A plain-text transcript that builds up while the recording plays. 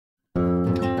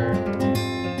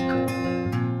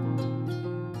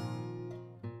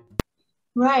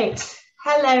Right.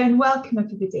 Hello and welcome,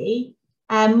 everybody.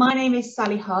 My name is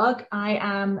Sally Hogg. I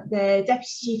am the Deputy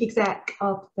Chief Exec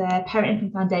of the Parent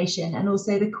Infant Foundation and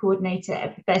also the coordinator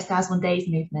of the First 1,000 Days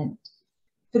movement.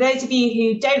 For those of you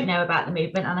who don't know about the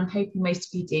movement, and I'm hoping most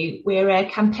of you do, we're a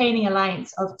campaigning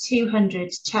alliance of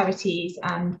 200 charities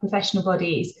and professional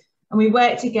bodies, and we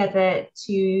work together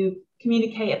to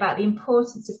communicate about the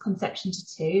importance of conception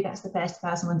to two, that's the first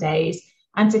 1,001 days,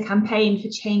 and to campaign for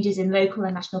changes in local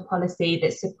and national policy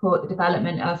that support the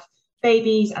development of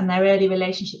babies and their early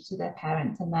relationships with their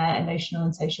parents and their emotional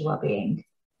and social well-being.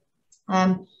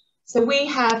 So we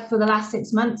have, for the last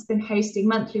 6 months, been hosting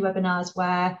monthly webinars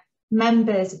where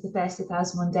members of the First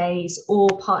 1,001 Days or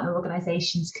partner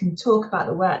organisations can talk about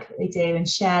the work that they do and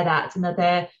share that, and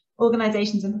other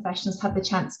organisations and professionals have the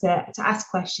chance to ask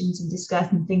questions and discuss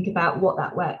and think about what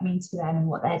that work means for them and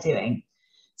what they're doing.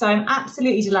 So I'm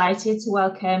absolutely delighted to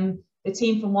welcome the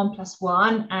team from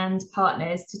OnePlusOne and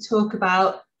partners to talk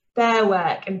about their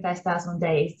work in the First 1,001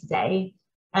 Days today.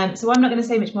 So I'm not going to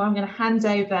say much more. I'm going to hand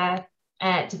over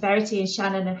to Verity and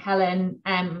Shannon and Helen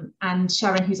and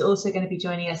Sharon, who's also going to be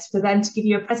joining us, for them to give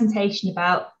you a presentation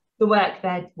about the work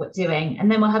they're doing. And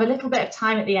then we'll have a little bit of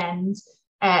time at the end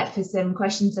for some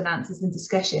questions and answers and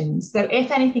discussions. So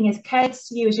if anything has occurred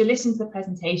to you as you're listening to the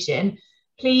presentation,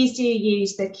 please do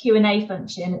use the Q&A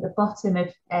function at the bottom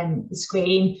of the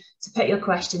screen to put your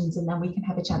questions, and then we can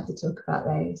have a chance to talk about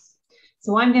those.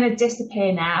 So I'm going to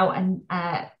disappear now and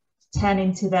turn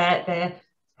into the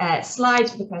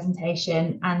slides for the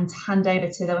presentation and hand over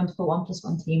to the wonderful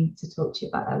OnePlusOne team to talk to you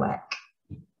about their work.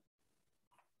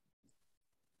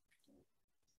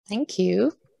 Thank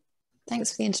you. Thanks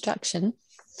for the introduction.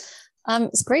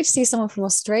 It's great to see someone from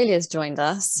Australia has joined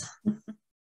us.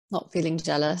 Not feeling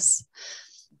jealous.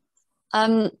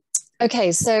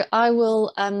 Okay, so I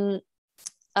will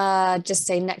just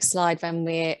say next slide when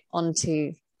we're on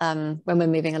to when we're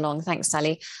moving along. Thanks,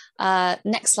 Sally.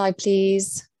 Next slide,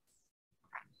 please.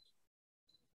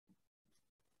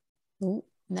 Oh,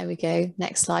 there we go.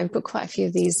 Next slide. We've got quite a few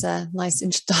of these nice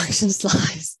introduction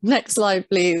slides. Next slide,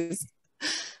 please.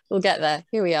 We'll get there.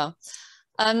 Here we are.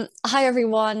 Hi,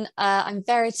 everyone. I'm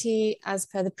Verity, as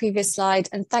per the previous slide,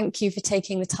 and thank you for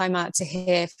taking the time out to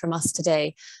hear from us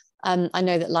today. I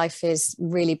know that life is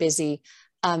really busy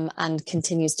and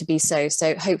continues to be so.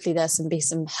 So hopefully there's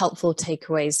some helpful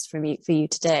takeaways for you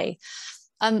today.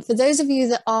 For those of you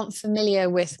that aren't familiar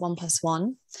with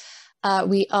OnePlusOne,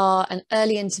 we are an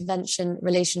early intervention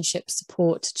relationship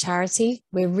support charity.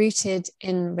 We're rooted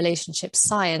in relationship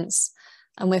science,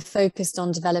 and we're focused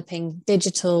on developing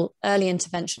digital early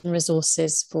intervention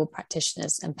resources for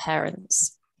practitioners and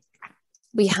parents.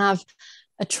 We have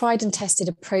a tried and tested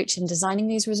approach in designing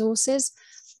these resources,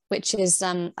 which is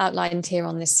outlined here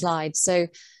on this slide. So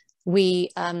we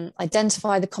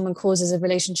identify the common causes of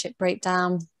relationship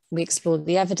breakdown, we explore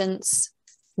the evidence,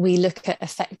 we look at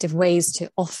effective ways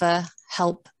to offer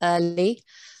help early,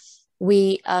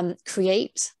 we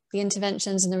create the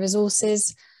interventions and the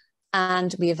resources,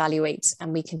 and we evaluate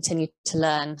and we continue to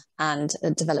learn and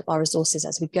develop our resources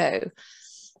as we go.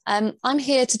 I'm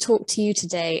here to talk to you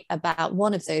today about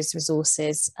one of those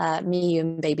resources, Me, You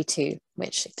and Baby 2,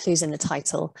 which clues in the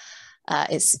title.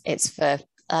 It's for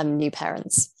new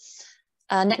parents.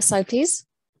 Next slide, please.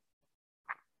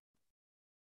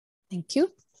 Thank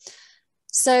you.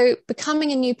 So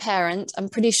becoming a new parent, I'm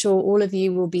pretty sure all of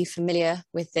you will be familiar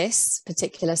with this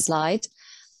particular slide.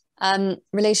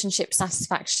 Relationship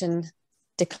satisfaction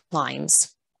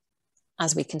declines,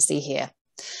 as we can see here.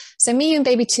 So Me, You and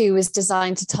Baby 2 was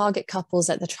designed to target couples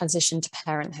at the transition to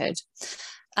parenthood.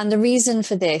 And the reason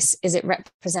for this is it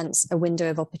represents a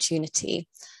window of opportunity,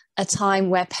 a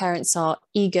time where parents are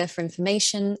eager for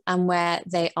information and where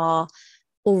they are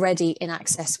already in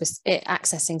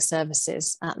accessing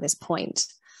services at this point.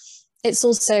 It's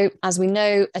also, as we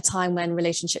know, a time when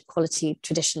relationship quality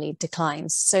traditionally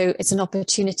declines. So it's an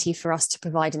opportunity for us to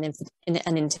provide an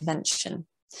intervention.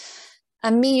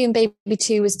 And Me, You and Baby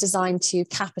 2 was designed to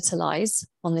capitalise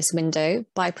on this window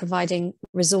by providing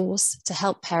resource to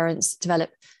help parents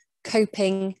develop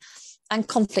coping and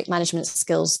conflict management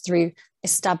skills through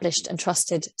established and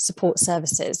trusted support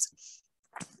services.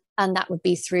 And that would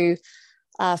be through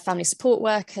family support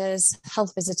workers,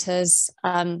 health visitors,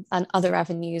 and other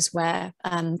avenues where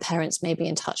parents may be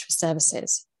in touch with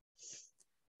services.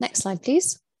 Next slide,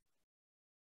 please.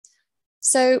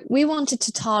 So we wanted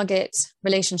to target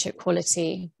relationship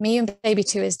quality. Me and Baby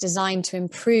 2 is designed to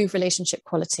improve relationship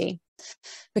quality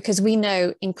because we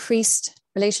know increased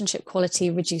relationship quality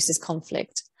reduces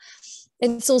conflict.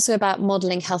 It's also about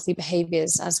modeling healthy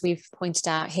behaviors, as we've pointed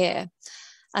out here.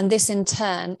 And this in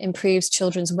turn improves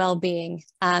children's well-being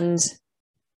and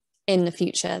in the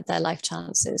future, their life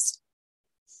chances.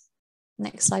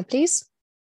 Next slide, please.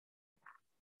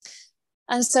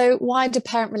 And so why do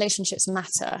parent relationships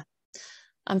matter?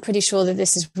 I'm pretty sure that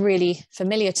this is really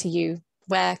familiar to you.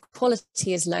 Where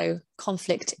quality is low,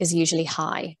 conflict is usually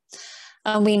high.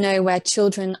 And we know where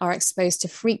children are exposed to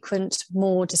frequent,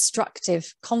 more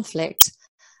destructive conflict,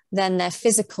 then their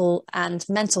physical and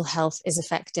mental health is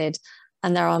affected,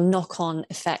 and there are knock-on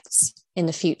effects in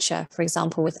the future, for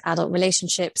example, with adult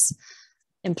relationships,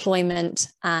 employment,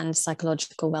 and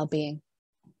psychological well-being.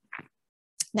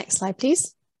 Next slide,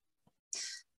 please.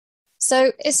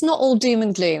 So it's not all doom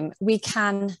and gloom. We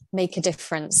can make a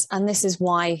difference. And this is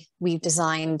why we've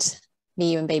designed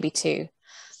Me, You and Baby 2.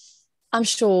 I'm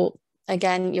sure,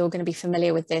 again, you're going to be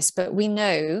familiar with this, but we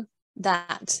know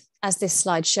that, as this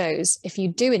slide shows, if you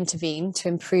do intervene to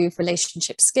improve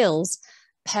relationship skills,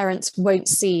 parents won't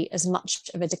see as much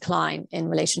of a decline in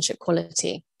relationship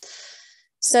quality.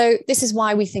 So this is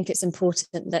why we think it's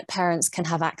important that parents can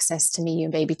have access to Me, You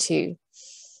and Baby 2.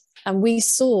 And we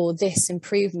saw this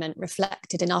improvement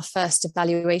reflected in our first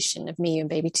evaluation of Me, You and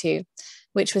Baby 2,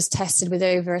 which was tested with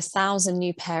over 1,000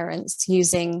 new parents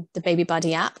using the Baby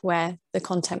Buddy app where the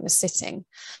content was sitting.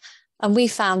 And we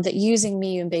found that using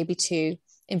Me, You and Baby 2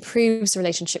 improves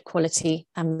relationship quality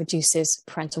and reduces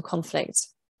parental conflict.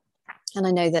 And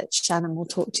I know that Shannon will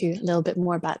talk to you a little bit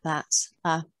more about that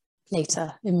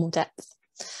later in more depth.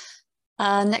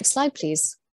 Next slide,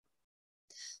 please.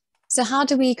 So how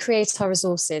do we create our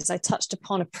resources? I touched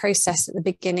upon a process at the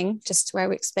beginning, just where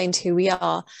we explained who we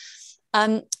are.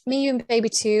 Me, You and Baby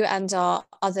 2 and our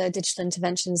other digital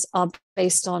interventions are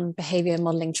based on behaviour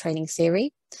modelling training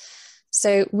theory.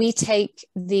 So we take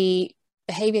the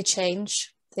behaviour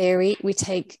change theory, we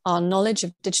take our knowledge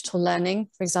of digital learning,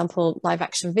 for example, live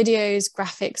action videos,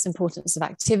 graphics, importance of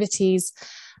activities,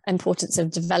 importance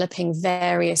of developing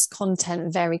various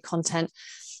content, varied content.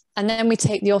 And then we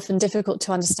take the often difficult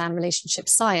to understand relationship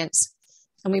science,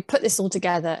 and we put this all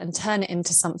together and turn it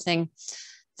into something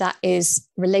that is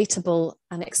relatable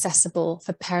and accessible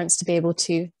for parents to be able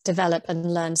to develop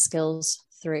and learn skills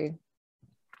through.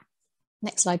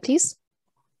 Next slide, please.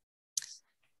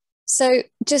 So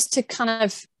just to kind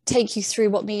of take you through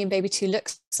what Me and Baby 2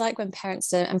 looks like when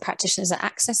parents and practitioners are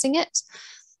accessing it.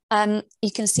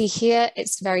 You can see here,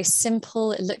 it's very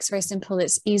simple. It looks very simple.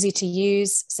 It's easy to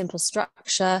use, simple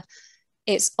structure.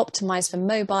 It's optimized for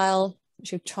mobile,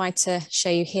 which we've tried to show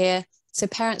you here. So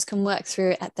parents can work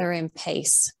through it at their own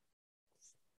pace.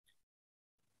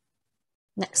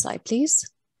 Next slide, please.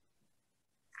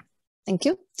 Thank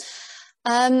you.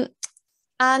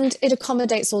 And it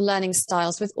accommodates all learning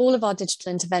styles. With all of our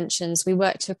digital interventions, we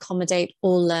work to accommodate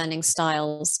all learning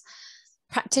styles.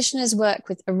 Practitioners work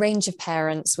with a range of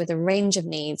parents with a range of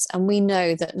needs, and we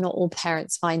know that not all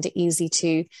parents find it easy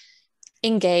to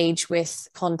engage with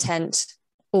content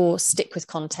or stick with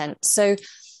content. So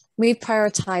we've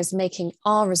prioritized making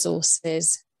our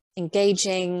resources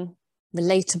engaging,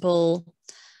 relatable,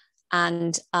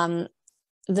 and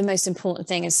the most important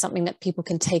thing is something that people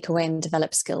can take away and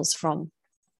develop skills from.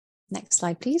 Next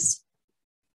slide, please.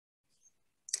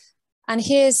 And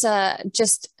here's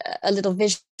just a little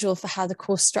visual for how the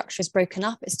course structure is broken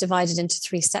up. It's divided into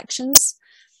 3 sections.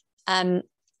 And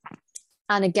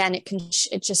again,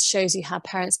 it just shows you how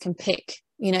parents can pick,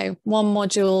 you know, one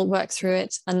module, work through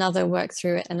it, another, work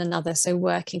through it, and another. So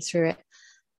working through it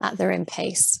at their own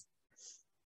pace.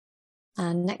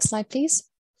 And next slide, please.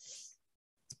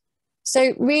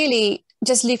 So really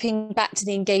just looping back to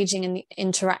the engaging and the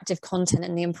interactive content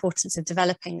and the importance of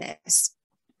developing this.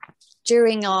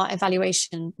 During our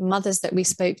evaluation, mothers that we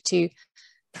spoke to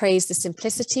praised the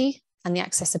simplicity and the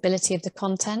accessibility of the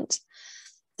content.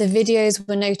 The videos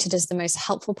were noted as the most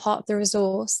helpful part of the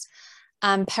resource,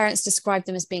 and parents described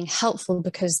them as being helpful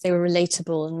because they were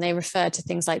relatable, and they referred to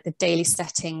things like the daily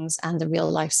settings and the real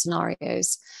life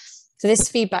scenarios. So this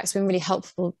feedback's been really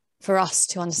helpful for us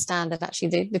to understand that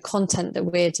actually the content that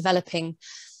we're developing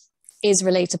is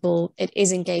relatable, it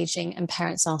is engaging, and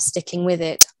parents are sticking with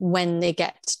it when they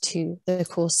get to the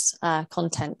course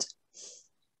content.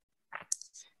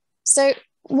 So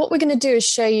what we're going to do is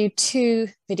show you 2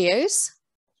 videos.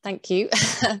 Thank you.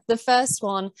 The first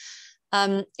one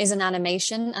is an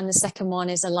animation, and the second one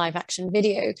is a live action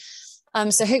video.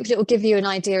 So hopefully it will give you an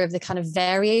idea of the kind of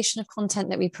variation of content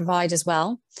that we provide as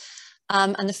well.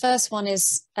 And the first one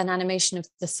is an animation of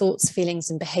the thoughts, feelings,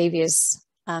 and behaviors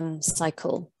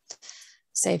cycle.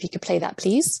 So if you could play that,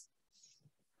 please.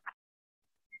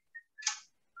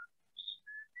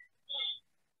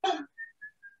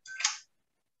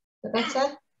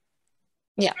 Better?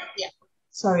 Yeah.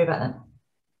 Sorry about that.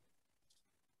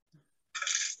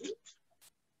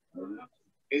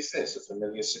 Is this a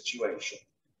familiar situation?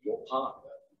 Your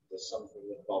partner does something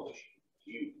that bothers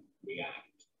you. You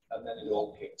react, and then it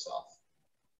all kicks off.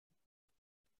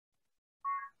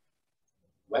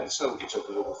 When Sophie took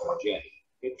over from Jay,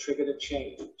 it triggered a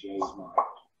change in Jay's mind.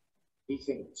 He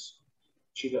thinks,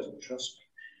 she doesn't trust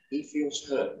me. He feels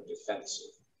hurt and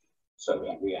defensive, so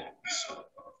he reacts.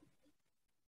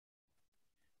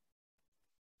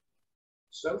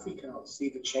 Sophie can't see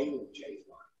the change in Jay's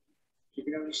mind. She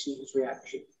can only see his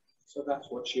reaction, so that's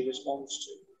what she responds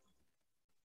to.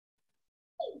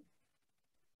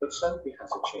 But Sophie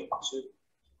has a change too.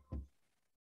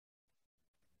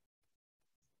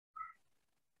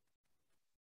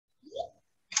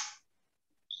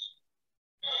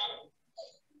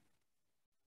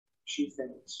 She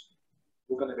thinks,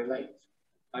 we're going to be late.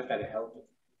 I better help him.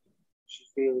 She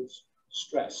feels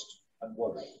stressed and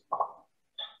worried.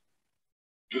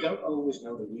 You don't always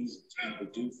know the reasons people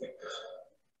do things.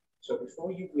 So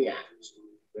before you react,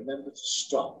 remember to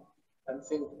stop and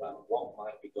think about what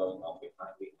might be going on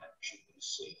behind the action you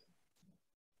see.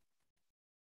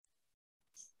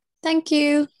 Thank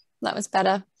you. That was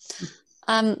better.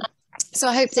 So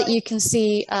I hope that you can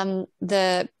see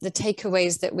the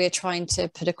takeaways that we're trying to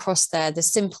put across there, the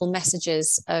simple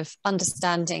messages of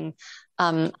understanding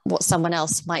what someone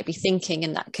else might be thinking,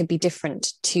 and that could be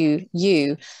different to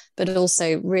you, but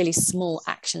also really small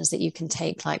actions that you can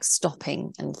take, like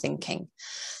stopping and thinking.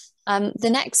 The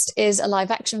next is a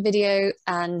live action video,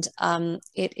 and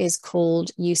it is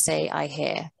called You Say I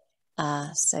Hear.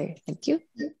 So thank you.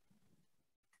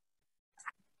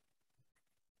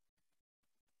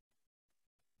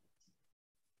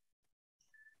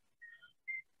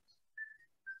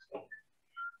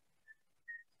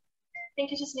 I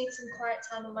think I just need some quiet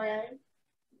time on my own.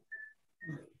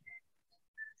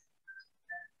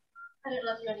 I don't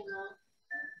love you anymore.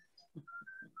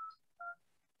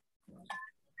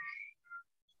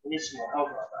 We need some more help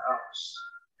around the house.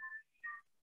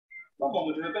 My mum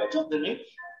would do a better job than you.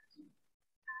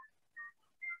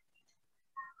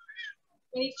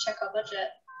 We need to check our budget.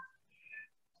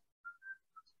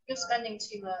 You're spending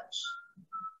too much.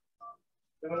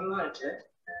 You're not lying to it.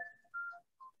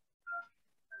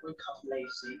 Wake up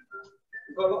lazy.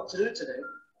 We've got a lot to do today.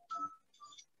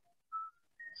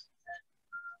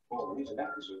 Oh, these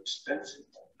nappies are expensive.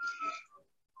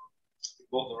 We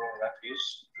bought the wrong nappies.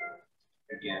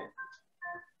 Again.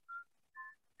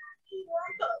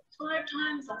 I got 5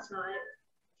 times last night.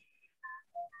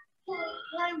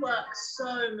 I work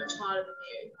so much harder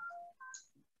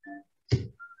than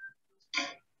you.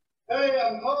 Hey,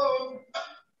 I'm home.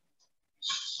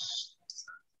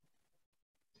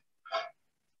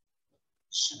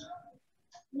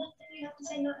 Nothing you have to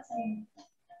say, nothing.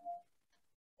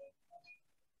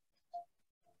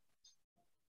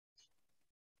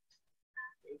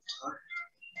 You're tired.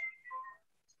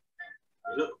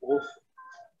 You look awful.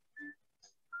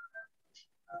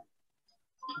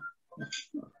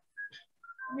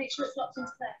 Make sure it's locked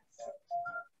into place.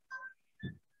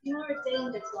 You are a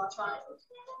danger to our child.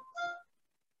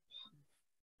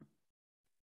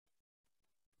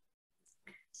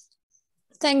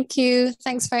 Thank you.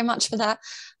 Thanks very much for that.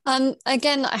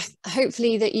 Again,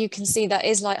 hopefully that you can see that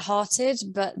is light-hearted,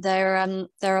 but there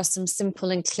are some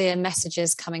simple and clear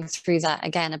messages coming through that,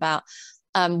 again, about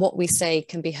what we say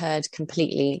can be heard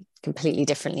completely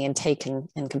differently and taken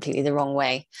in completely the wrong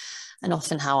way, and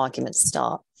often how arguments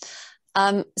start.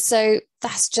 So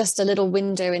that's just a little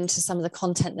window into some of the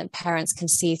content that parents can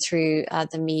see through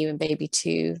the Me, You and Baby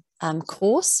 2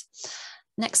 course.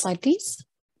 Next slide, please.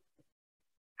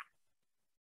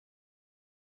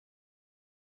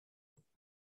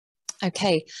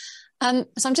 Okay, so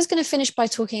I'm just going to finish by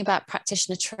talking about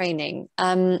practitioner training,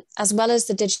 as well as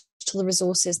the digital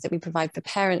resources that we provide for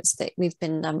parents that we've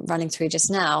been running through just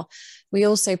now. We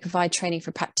also provide training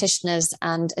for practitioners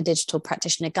and a digital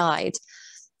practitioner guide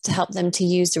to help them to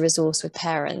use the resource with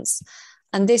parents.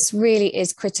 And this really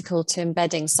is critical to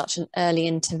embedding such an early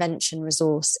intervention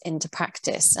resource into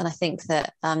practice. And I think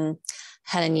that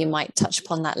Helen, you might touch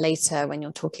upon that later when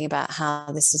you're talking about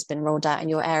how this has been rolled out in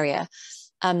your area.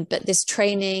 But this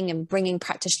training and bringing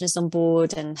practitioners on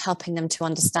board and helping them to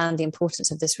understand the importance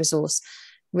of this resource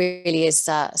really is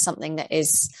something that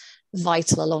is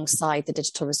vital alongside the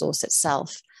digital resource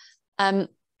itself.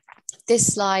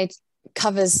 This slide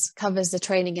covers the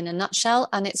training in a nutshell,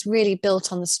 and it's really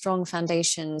built on the strong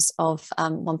foundations of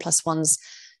OnePlusOne's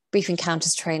brief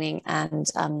encounters training and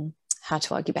how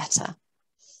to argue better.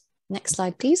 Next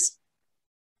slide, please.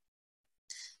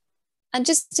 And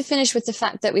just to finish with the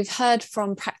fact that we've heard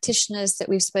from practitioners that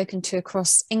we've spoken to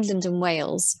across England and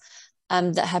Wales,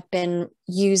 that have been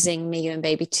using MIU and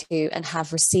Baby 2 and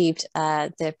have received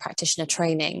the practitioner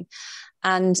training.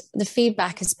 And the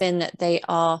feedback has been that they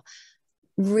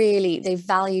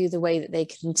value the way that they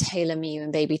can tailor MIU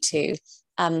and Baby 2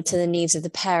 to the needs of the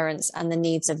parents and the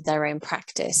needs of their own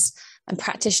practice. And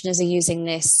practitioners are using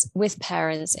this with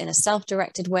parents in a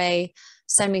self-directed way,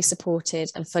 semi-supported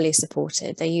and fully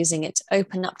supported. They're using it to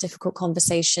open up difficult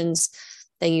conversations.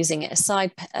 They're using it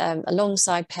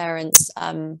alongside parents,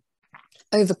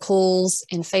 over calls,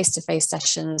 in face-to-face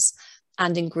sessions,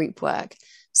 and in group work.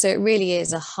 So it really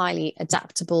is a highly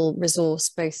adaptable resource,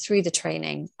 both through the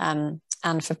training and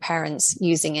for parents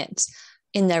using it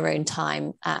in their own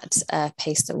time at a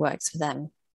pace that works for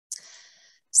them.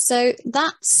 So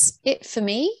that's it for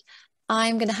me.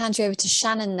 I'm going to hand you over to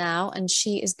Shannon now, and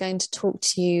she is going to talk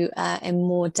to you in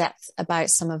more depth about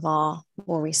some of our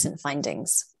more recent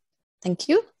findings. Thank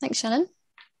you. Thanks, Shannon.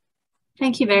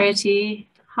 Thank you, Verity.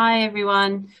 Hi,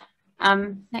 everyone.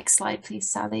 Next slide, please,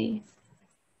 Sally.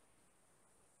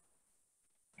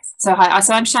 So hi,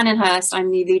 so I'm Shannon Hurst.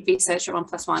 I'm the lead researcher on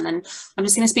OnePlusOne, and I'm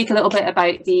just going to speak a little bit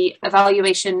about the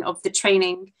evaluation of the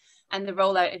training and the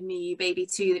rollout of MIU Baby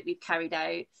 2 that we've carried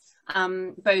out,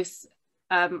 both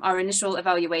our initial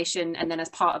evaluation and then as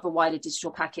part of a wider digital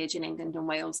package in England and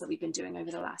Wales that we've been doing over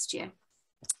the last year.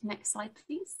 Next slide,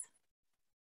 please.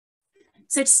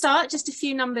 So to start, just a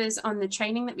few numbers on the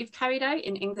training that we've carried out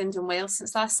in England and Wales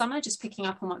since last summer, just picking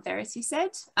up on what Verity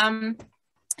said.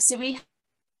 So we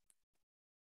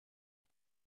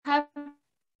have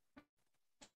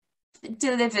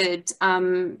delivered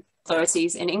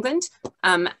authorities in England,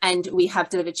 and we have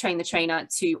delivered Train the Trainer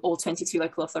to all 22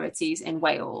 local authorities in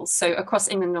Wales. So across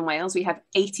England and Wales, we have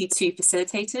 82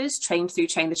 facilitators trained through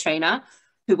Train the Trainer,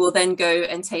 who will then go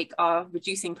and take our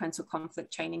reducing parental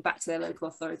conflict training back to their local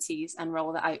authorities and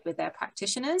roll that out with their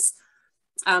practitioners.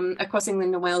 Across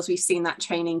England and Wales, we've seen that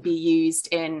training be used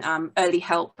in early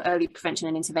help, early prevention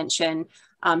and intervention,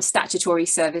 statutory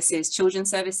services,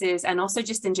 children's services, and also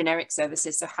just in generic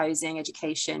services, so housing,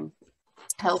 education,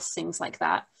 health, things like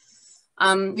that.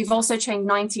 We've also trained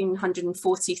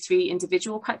 1,943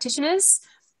 individual practitioners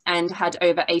and had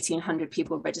over 1,800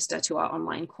 people register to our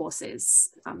online courses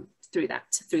through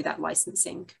that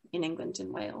licensing in England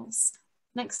and Wales.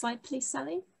 Next slide, please,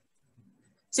 Sally.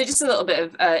 So just a little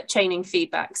bit of training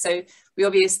feedback. So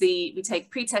we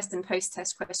take pre-test and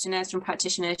post-test questionnaires from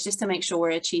practitioners just to make sure we're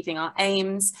achieving our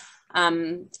aims.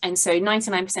 And so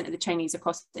 99% of the trainees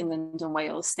across England and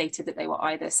Wales stated that they were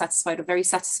either satisfied or very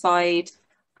satisfied.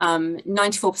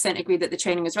 94% agreed that the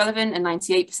training was relevant, and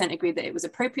 98% agreed that it was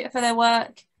appropriate for their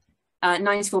work.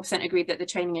 94% agreed that the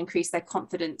training increased their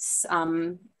confidence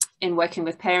in working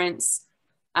with parents.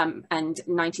 And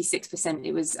 96%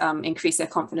 it was increased their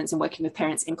confidence in working with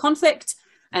parents in conflict.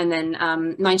 And then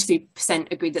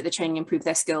 93% agreed that the training improved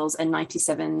their skills, and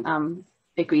 97%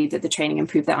 agreed that the training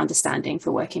improved their understanding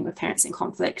for working with parents in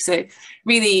conflict. So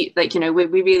really, like, we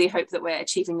really hope that we're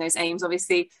achieving those aims.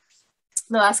 Obviously,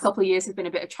 the last couple of years have been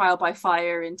a bit of trial by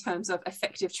fire in terms of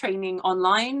effective training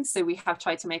online. So we have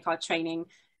tried to make our training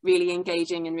really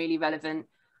engaging and really relevant.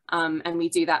 And we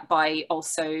do that by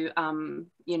also,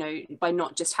 by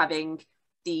not just having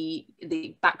the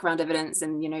background evidence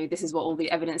and, this is what all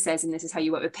the evidence says and this is how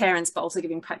you work with parents, but also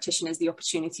giving practitioners the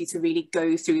opportunity to really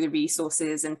go through the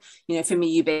resources and, for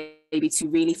MIU Baby to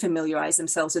really familiarize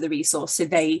themselves with the resource so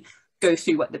they go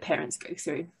through what the parents go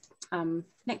through.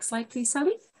 Next slide, please,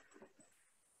 Sally.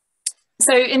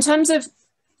 So in terms of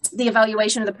the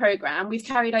evaluation of the programme, we've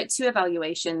carried out 2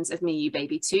 evaluations of MIU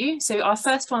Baby 2. So our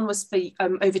first one was for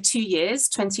over 2 years,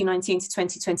 2019 to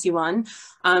 2021,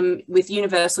 with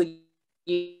universal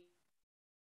use.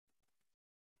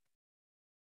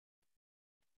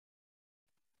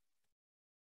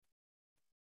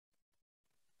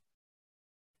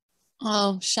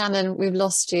 Oh, Shannon, we've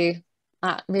lost you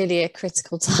at really a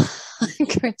critical time.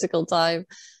 Critical time.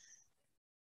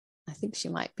 I think she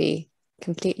might be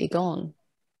completely gone.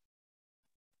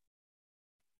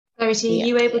 Verity, are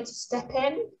you able to step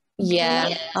in?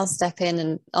 Yeah, I'll step in,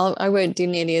 and I won't do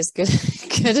nearly as good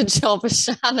a job as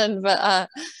Shannon, but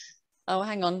oh,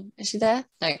 hang on, is she there?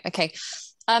 No, okay.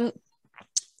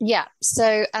 Yeah,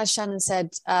 so as Shannon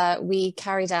said, we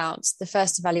carried out the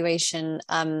first evaluation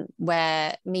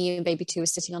where MIU and Baby 2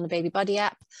 was sitting on the Baby Buddy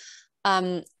app.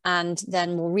 And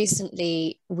then more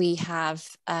recently, we have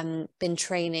been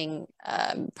training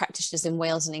practitioners in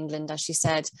Wales and England, as she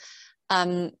said,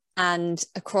 and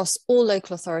across all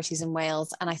local authorities in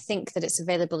Wales. And I think that it's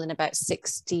available in about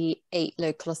 68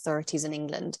 local authorities in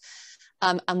England.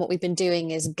 And what we've been doing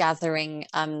is gathering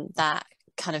that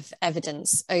kind of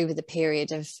evidence over the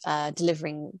period of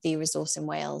delivering the resource in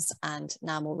Wales and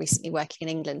now more recently working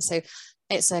in England. So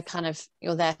it's a kind of,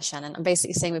 you're there, Shannon. I'm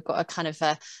basically saying we've got a kind of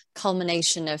a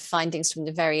culmination of findings from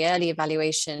the very early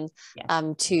evaluation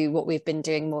to what we've been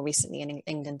doing more recently in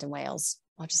England and Wales.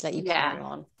 I'll just let you carry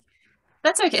on.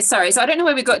 That's okay. Sorry. So I don't know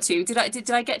where we got to. Did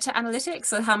I get to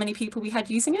analytics or how many people we had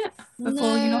using it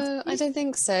before? No, I don't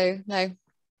think so. No.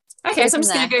 Okay, so I'm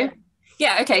just going to go.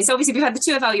 Yeah, okay. So obviously we had the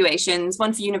 2 evaluations,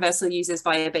 one for universal users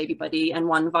via Baby Buddy and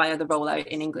one via the rollout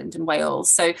in England and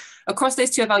Wales. So across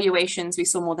those 2 evaluations, we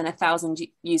saw more than 1,000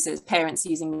 users, parents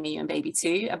using MeU and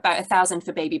Baby2, about 1,000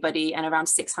 for Baby Buddy and around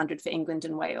 600 for England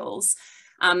and Wales.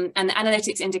 And the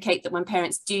analytics indicate that when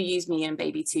parents do use MeU and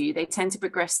Baby2, they tend to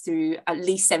progress through at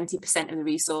least 70% of the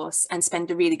resource and spend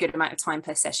a really good amount of time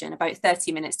per session, about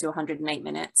 30 minutes to 108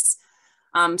 minutes.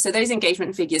 So those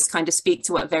engagement figures kind of speak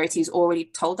to what Verity's already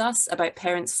told us about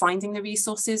parents finding the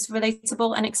resources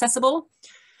relatable and accessible.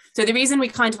 So the reason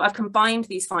I've combined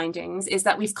these findings is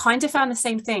that we've kind of found the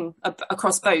same thing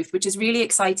across both, which is really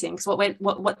exciting. So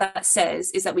what that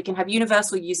says is that we can have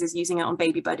universal users using it on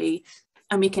Baby Buddy,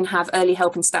 and we can have early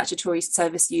help and statutory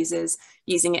service users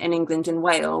using it in England and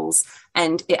Wales,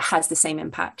 and it has the same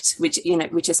impact, which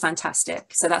is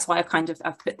fantastic. So that's why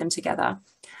I've put them together.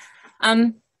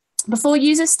 Before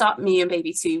users start MeU and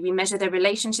Baby2, we measure their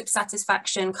relationship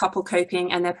satisfaction, couple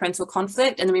coping, and their parental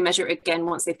conflict, and then we measure it again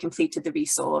once they've completed the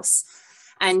resource.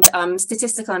 And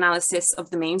statistical analysis of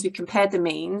the means, we compared the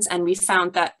means, and we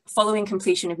found that following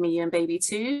completion of MeU and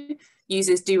Baby2,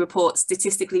 users do report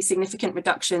statistically significant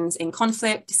reductions in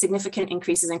conflict, significant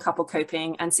increases in couple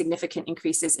coping, and significant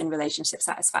increases in relationship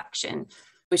satisfaction,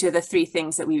 which are the 3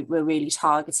 things that we were really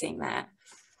targeting there.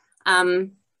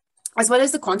 As well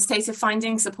as the quantitative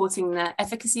findings supporting the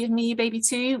efficacy of MeU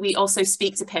Baby2, we also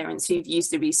speak to parents who've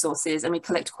used the resources, and we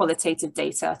collect qualitative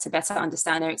data to better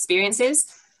understand their experiences.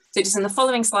 So just in the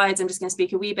following slides, I'm just going to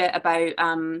speak a wee bit about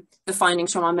the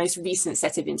findings from our most recent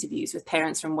set of interviews with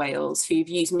parents from Wales who've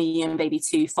used MeU and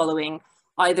Baby2 following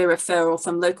either referral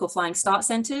from local Flying Start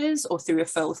centres or through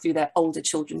referral through their older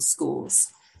children's schools.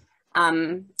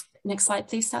 Next slide,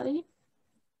 please, Sally.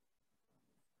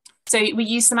 So we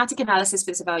use thematic analysis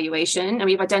for this evaluation, and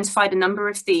we've identified a number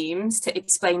of themes to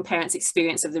explain parents'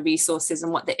 experience of the resources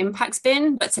and what the impact's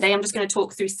been. But today I'm just going to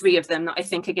talk through 3 of them that I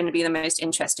think are going to be the most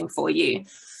interesting for you.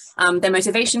 Their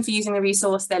motivation for using the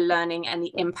resource, their learning, and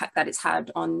the impact that it's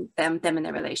had on them and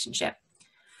their relationship.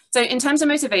 So in terms of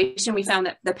motivation, we found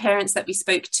that the parents that we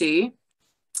spoke to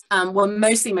were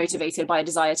mostly motivated by a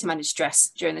desire to manage stress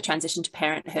during the transition to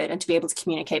parenthood and to be able to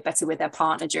communicate better with their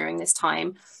partner during this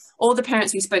time. All the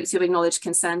parents we spoke to acknowledged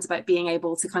concerns about being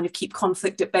able to kind of keep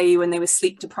conflict at bay when they were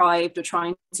sleep deprived or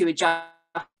trying to adjust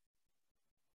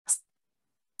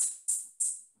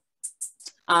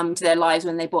to their lives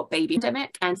when they brought baby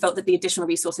pandemic, and felt that the additional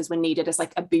resources were needed as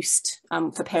like a boost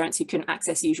for parents who couldn't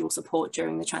access usual support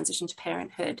during the transition to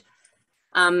parenthood.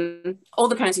 All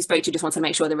the parents we spoke to just wanted to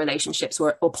make sure the relationships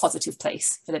were a positive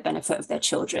place for the benefit of their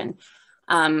children.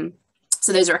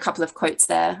 So those are a couple of quotes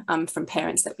there from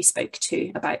parents that we spoke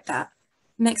to about that.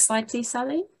 Next slide, please,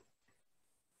 Sally.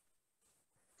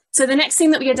 So the next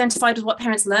thing that we identified was what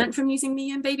parents learned from using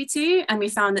MeU and Baby2, and we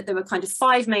found that there were kind of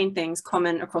 5 main things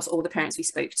common across all the parents we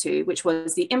spoke to, which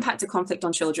was the impact of conflict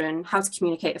on children, how to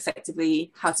communicate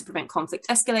effectively, how to prevent conflict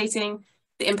escalating,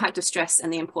 the impact of stress,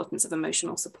 and the importance of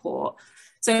emotional support.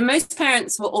 So most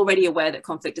parents were already aware that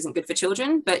conflict isn't good for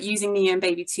children, but using MeU and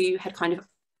Baby2 had kind of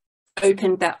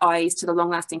opened their eyes to the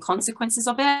long-lasting consequences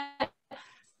of it,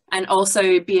 and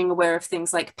also being aware of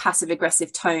things like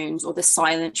passive-aggressive tones or the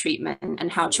silent treatment and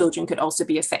how children could also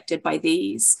be affected by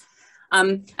these.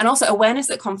 And also awareness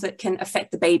that conflict can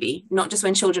affect the baby, not just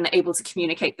when children are able to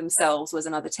communicate themselves, was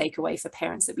another takeaway for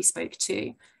parents that we spoke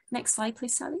to. Next slide,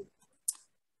 please, Sally.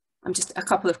 Just a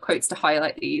couple of quotes to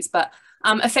highlight these, but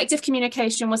effective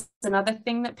communication was another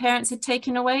thing that parents had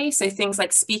taken away. So things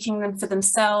like speaking them for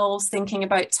themselves, thinking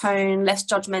about tone, less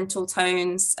judgmental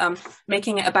tones,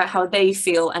 making it about how they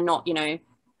feel and not,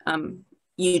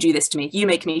 you do this to me, you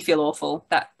make me feel awful,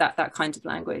 that kind of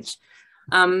language.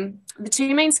 The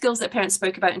 2 main skills that parents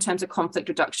spoke about in terms of conflict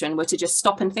reduction were to just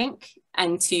stop and think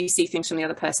and to see things from the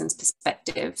other person's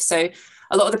perspective. So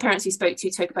a lot of the parents we spoke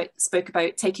to spoke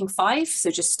about taking 5.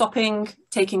 So just stopping,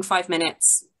 taking 5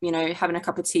 minutes, having a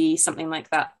cup of tea, something like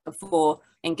that before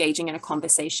engaging in a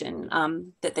conversation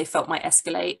that they felt might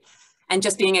escalate. And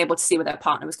just being able to see where their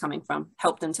partner was coming from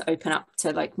helped them to open up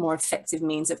to like more effective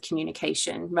means of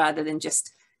communication rather than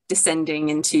just descending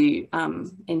into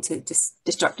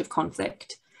destructive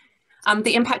conflict.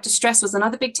 The impact of stress was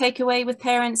another big takeaway with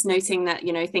parents, noting that,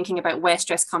 you know, thinking about where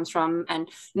stress comes from and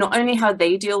not only how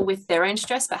they deal with their own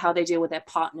stress, but how they deal with their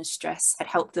partner's stress had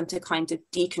helped them to kind of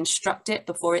deconstruct it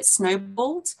before it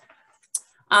snowballed.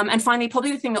 And finally,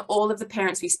 probably the thing that all of the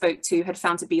parents we spoke to had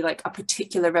found to be like a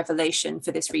particular revelation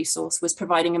for this resource was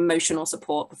providing emotional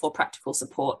support before practical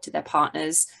support to their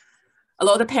partners. A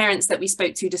lot of the parents that we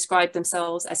spoke to described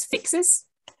themselves as fixers.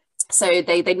 So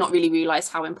they'd not really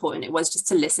realized how important it was just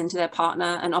to listen to their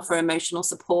partner and offer emotional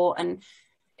support. And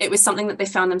it was something that they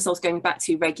found themselves going back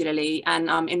to regularly. And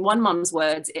in one mum's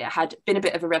words, it had been a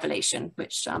bit of a revelation,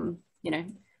 which, you know,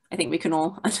 I think we can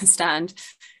all understand.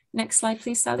 Next slide,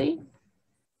 please, Sally.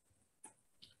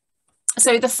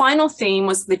 So the final theme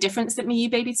was the difference that Me You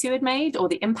Baby 2 had made, or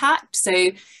the impact.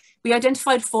 So we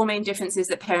identified 4 main differences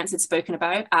that parents had spoken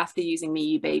about after using Me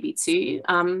You Baby 2.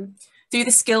 Through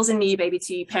the skills in Me You Baby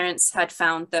 2, parents had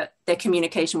found that their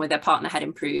communication with their partner had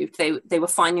improved. They were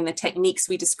finding the techniques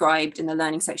we described in the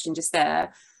learning section just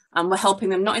there were helping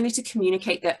them not only to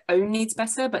communicate their own needs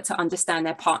better, but to understand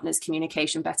their partner's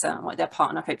communication better and what their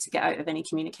partner hoped to get out of any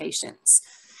communications.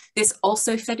 This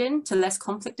also fed into less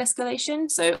conflict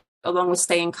escalation. So along with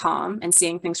staying calm and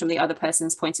seeing things from the other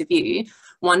person's point of view,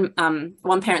 one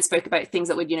parent spoke about things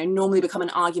that would, you know, normally become an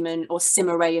argument or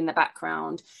simmer away in the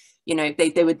background. You know,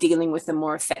 they were dealing with them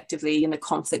more effectively and the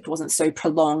conflict wasn't so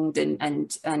prolonged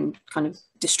and kind of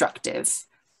destructive.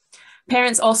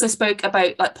 Parents also spoke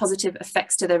about like positive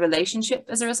effects to their relationship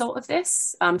as a result of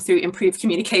this. Through improved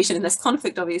communication and less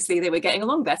conflict, obviously, they were getting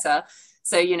along better.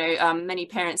 So, you know, many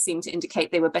parents seemed to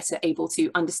indicate they were better able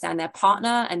to understand their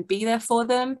partner and be there for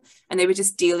them. And they were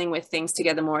just dealing with things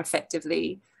together more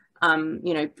effectively,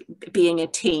 you know, being a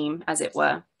team, as it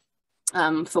were,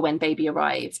 for when baby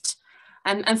arrived.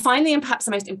 And finally, and perhaps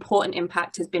the most important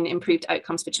impact has been improved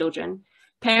outcomes for children.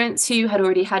 Parents who had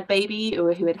already had baby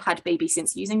or who had had baby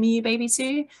since using Me You Baby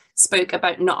 2 spoke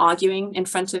about not arguing in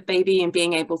front of baby and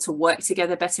being able to work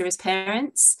together better as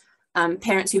parents.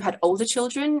 Parents who had older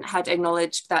children had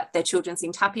acknowledged that their children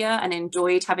seemed happier and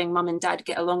enjoyed having mum and dad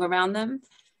get along around them.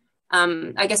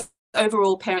 I guess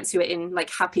overall, parents who are in like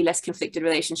happy, less conflicted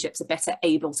relationships are better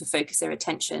able to focus their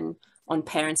attention on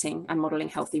parenting and modeling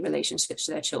healthy relationships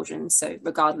to their children. So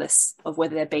regardless of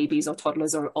whether they're babies or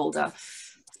toddlers or older.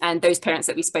 And those parents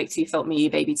that we spoke to felt Me You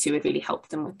Baby 2 had really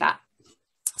helped them with that.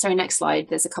 So next slide,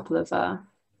 there's a couple of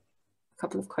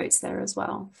quotes there as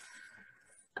well.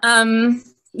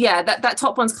 Yeah, that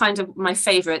top one's kind of my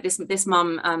favorite. This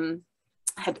mum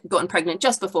had gotten pregnant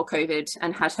just before COVID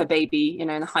and had her baby, you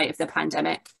know, in the height of the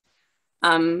pandemic.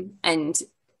 And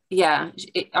yeah,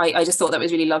 I just thought that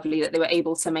was really lovely that they were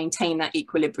able to maintain that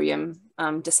equilibrium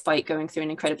despite going through an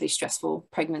incredibly stressful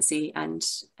pregnancy and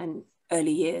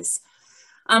early years.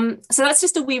 So that's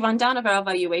just a wee rundown of our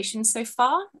evaluations so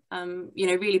far. You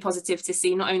know, really positive to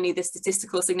see not only the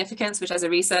statistical significance, which as a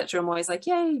researcher I'm always like,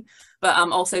 yay, but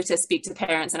also to speak to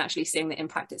parents and actually seeing the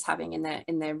impact it's having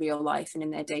in their real life and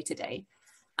in their day-to-day.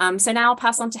 So now I'll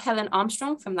pass on to Helen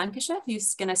Armstrong from Lancashire,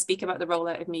 who's going to speak about the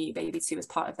rollout of Me You Baby 2 as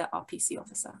part of their RPC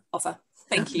offer.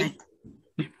 Thank you.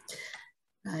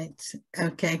 Right,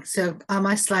 okay, so are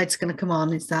my slides going to come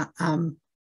on? Is that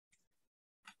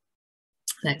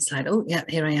next slide? Oh yeah,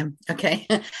 here I am. Okay,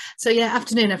 so yeah,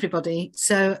 afternoon everybody.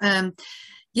 So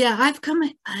yeah, I've come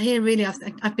here really,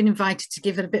 I've been invited to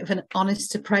give it a bit of an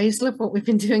honest appraisal of what we've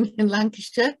been doing in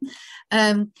Lancashire.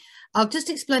 I'll just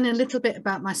explain a little bit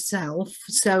about myself.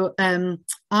 So I am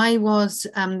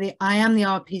the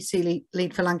RPC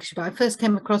lead for Lancashire, but I first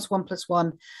came across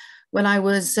OnePlusOne when I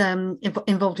was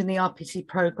involved in the RPC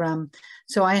programme.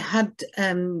 So I had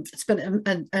spent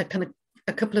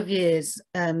a couple of years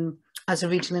as a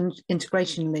regional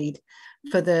integration lead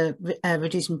for the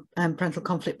Reducing Parental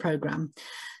Conflict programme.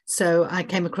 So I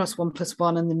came across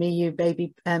OnePlusOne and the Me You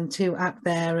Baby 2 app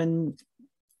there, and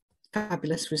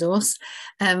fabulous resource,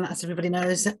 as everybody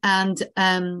knows. And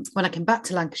when I came back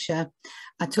to Lancashire,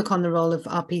 I took on the role of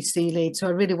RPC lead. So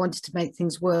I really wanted to make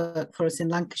things work for us in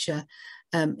Lancashire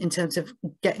in terms of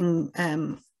getting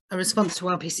a response to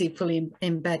RPC fully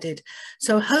embedded.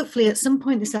 So hopefully at some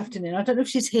point this afternoon, I don't know if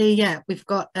she's here yet, we've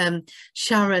got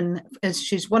Sharon,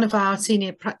 she's one of our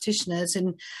senior practitioners,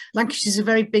 and Lancashire's a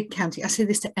very big county. I say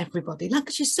this to everybody,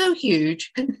 Lancashire's so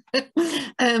huge.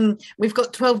 We've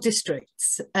got 12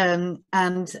 districts, and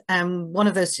one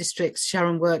of those districts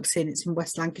Sharon works in, it's in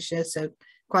West Lancashire, so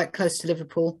quite close to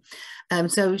Liverpool.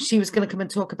 So she was going to come and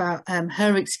talk about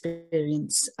her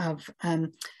experience of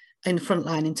in the front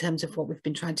line in terms of what we've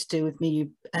been trying to do with Me You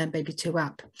Baby 2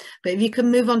 app. But if you can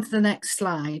move on to the next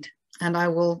slide, and I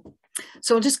will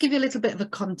So I'll just give you a little bit of a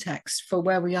context for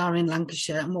where we are in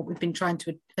Lancashire and what we've been trying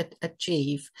to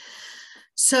achieve.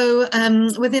 So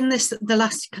within the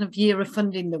last kind of year of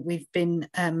funding that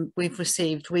we've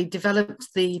received, we developed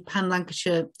the Pan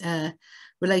Lancashire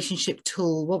relationship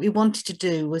tool. What we wanted to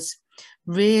do was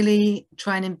really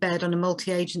try and embed on a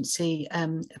multi-agency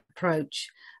approach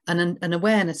and an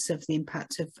awareness of the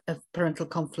impact of parental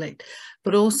conflict,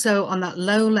 but also on that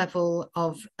low level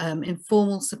of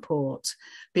informal support,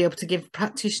 be able to give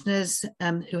practitioners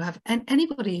who have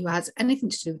anybody who has anything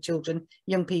to do with children,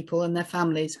 young people and their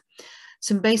families,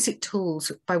 some basic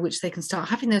tools by which they can start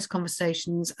having those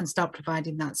conversations and start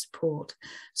providing that support.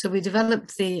 So we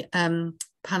developed the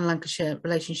Pan Lancashire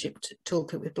relationship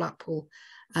toolkit with Blackpool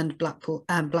and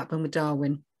Blackburn with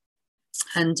Darwin.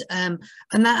 And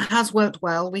that has worked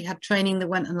well. We had training that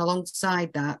went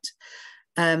alongside that,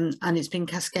 and it's been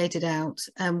cascaded out.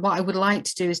 What I would like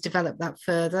to do is develop that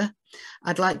further.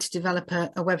 I'd like to develop a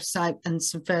website and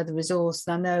some further resource.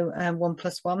 I know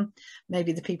OnePlusOne may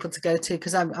be the people to go to,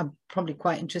 because I'm probably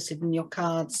quite interested in your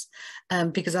cards,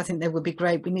 because I think they would be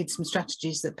great. We need some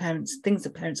strategies that things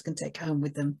that parents can take home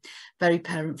with them, very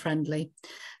parent friendly.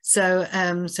 So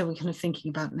so we're kind of thinking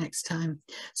about next time.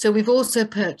 So we've also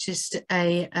purchased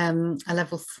a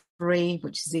level 3,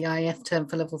 which is the IF term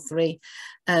for level 3,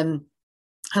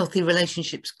 healthy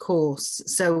relationships course.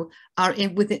 So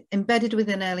embedded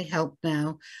within early help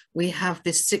now, we have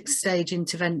this 6-stage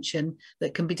intervention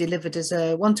that can be delivered as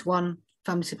a one-to-one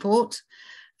family support,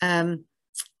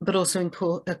 but also in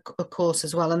a course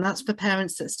as well. And that's for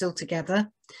parents that are still together.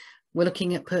 We're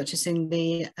looking at purchasing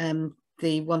the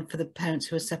one for the parents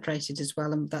who are separated as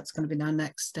well, and that's going to be our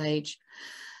next stage.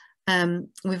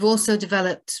 We've also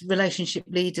developed relationship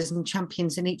leaders and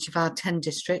champions in each of our 10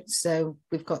 districts. So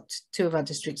we've got 2 of our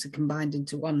districts are combined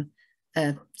into one.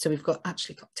 So we've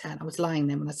actually got 10. I was lying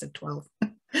there when I said 12.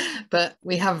 But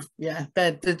we have, yeah,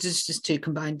 they're just 2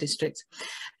 combined districts.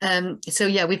 So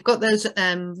yeah, we've got those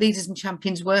leaders and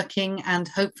champions working, and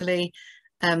hopefully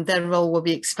their role will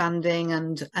be expanding,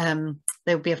 and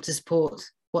they'll be able to support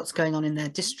what's going on in their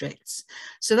districts.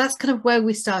 So that's kind of where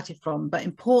we started from, but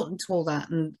important to all that.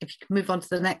 And if you can move on to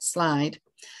the next slide,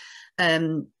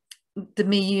 the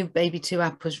Me You Baby 2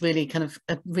 app was really kind of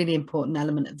a really important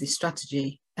element of this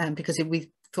strategy, because we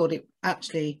thought it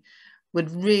actually would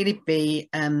really be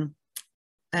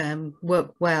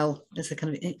work well as a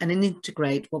kind of and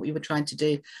integrate what we were trying to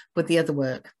do with the other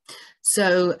work.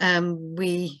 So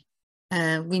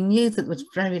we knew that there was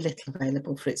very little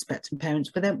available for expectant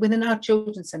parents within our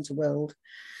children's centre world.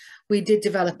 We did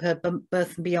develop a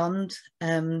Birth and Beyond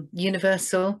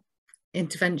universal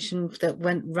intervention that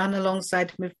ran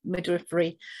alongside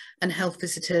midwifery and health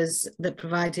visitors that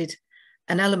provided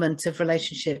an element of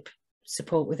relationship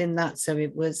support within that. So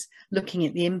it was looking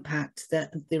at the impact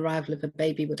that the arrival of a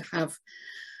baby would have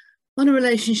on a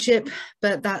relationship,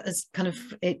 but that has kind of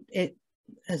it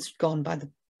has gone by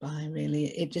really.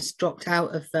 It just dropped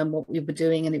out of what we were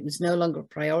doing, and it was no longer a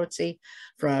priority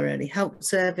for our early help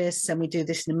service, and we do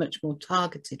this in a much more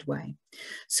targeted way.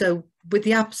 So with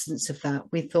the absence of that,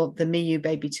 we thought the Me You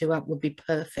Baby 2 app would be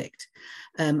perfect,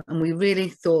 and we really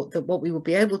thought that what we would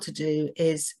be able to do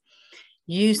is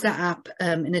use that app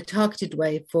in a targeted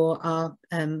way for our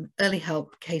early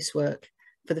help casework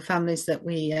for the families that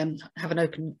we have an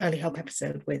open early help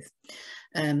episode with.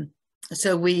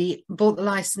 So we bought the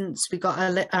license, we got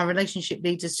our relationship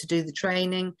leaders to do the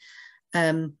training,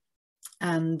 and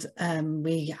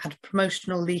we had a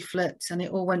promotional leaflet, and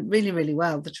it all went really, really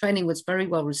well. The training was very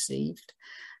well received,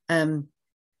 and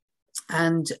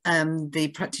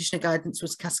the practitioner guidance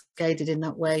was cascaded in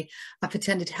that way. I've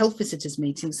attended health visitors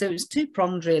meetings, so it was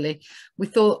 2-pronged really. We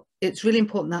thought it's really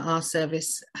important that our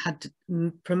service had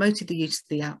promoted the use of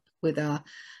the app with our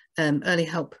early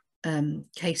help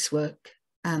casework,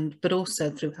 but also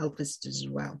through health visitors as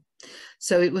well.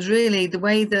 So it was really the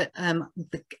way that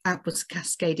the app was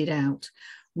cascaded out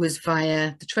was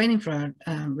via the training for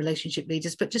our relationship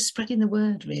leaders, but just spreading the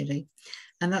word really.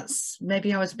 And that's,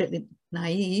 maybe I was a bit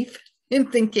naive in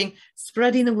thinking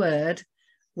spreading the word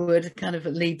would kind of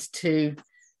lead to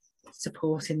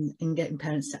support in getting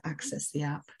parents to access the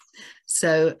app.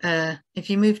 So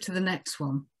if you move to the next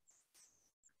one.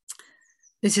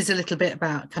 This is a little bit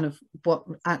about kind of what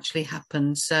actually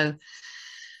happened. So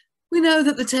we know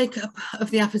that the take-up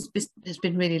of the app has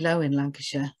been really low in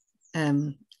Lancashire.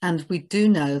 And we do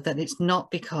know that it's not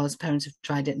because parents have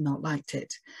tried it and not liked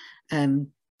it.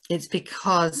 It's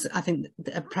because I think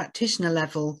at a practitioner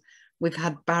level, we've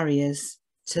had barriers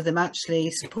to them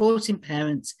actually supporting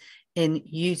parents in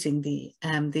using the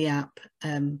app.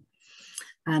 And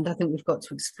I think we've got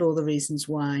to explore the reasons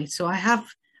why. So I have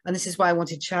and this is why I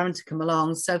wanted Sharon to come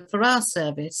along. So for our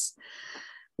service,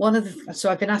 so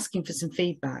I've been asking for some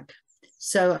feedback.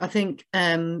 So I think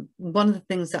one of the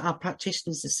things that our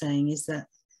practitioners are saying is that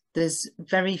there's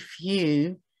very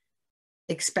few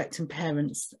expectant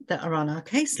parents that are on our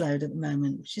caseload at the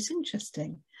moment, which is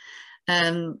interesting.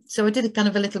 So I did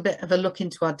a little bit of a look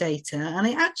into our data, and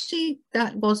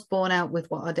that was borne out with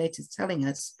what our data is telling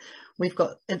us. We've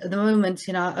got, at the moment,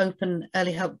 in our open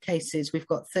early help cases, we've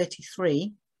got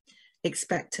 33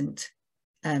 expectant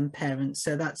parents.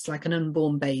 So that's like an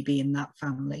unborn baby in that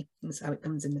family. That's how it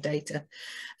comes in the data.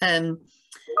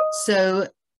 So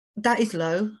that is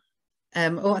low.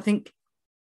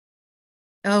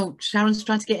 Sharon's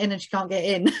trying to get in and she can't get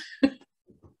in.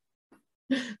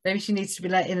 Maybe she needs to be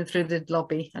let in through the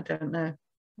lobby. I don't know.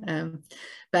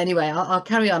 But anyway, I'll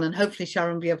carry on, and hopefully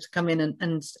Sharon will be able to come in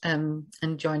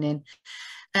and join in.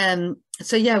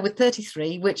 So yeah, with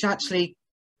 33, which actually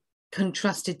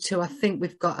contrasted to, I think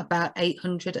we've got about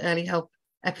 800 early help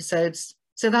episodes.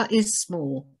 So that is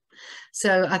small.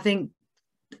 So I think,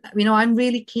 I'm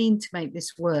really keen to make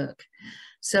this work.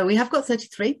 So we have got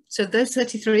 33. So those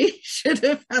 33 should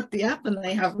have had the app and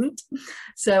they haven't.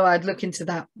 So I'd look into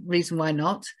that reason why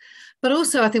not. But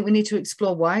also I think we need to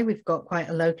explore why we've got quite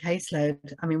a low caseload.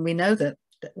 We know that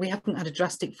we haven't had a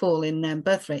drastic fall in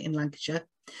birth rate in Lancashire.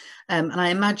 And I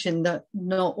imagine that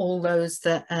not all those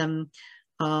that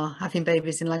are having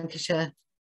babies in Lancashire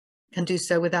can do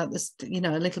so without this, a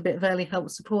little bit of early help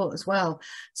support as well.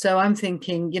 So I'm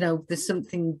thinking, there's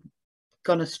something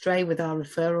gone astray with our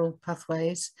referral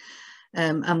pathways,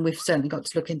 and we've certainly got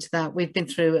to look into that. We've been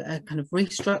through a kind of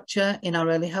restructure in our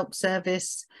early help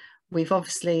service. We've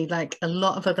obviously, like a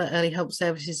lot of other early help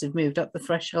services, have moved up the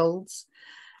thresholds.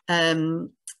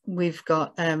 We've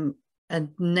got a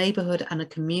neighbourhood and a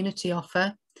community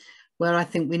offer where I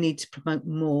think we need to promote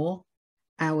more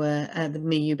the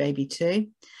Me You Baby too.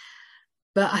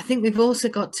 But I think we've also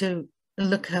got to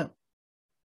look at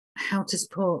how to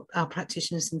support our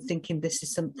practitioners in thinking this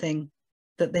is something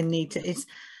that they need to.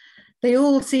 They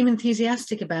all seem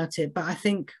enthusiastic about it, but I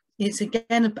think it's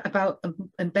again about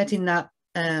embedding that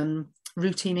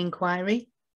routine inquiry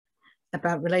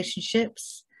about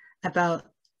relationships, about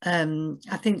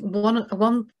I think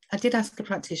one I did ask a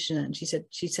practitioner, and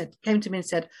she said came to me and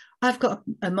said, I've got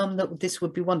a mum that this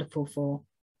would be wonderful for.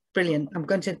 Brilliant.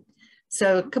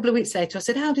 So a couple of weeks later I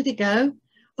said, how did it go?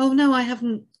 Oh no, I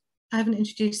haven't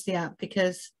introduced the app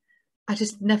because I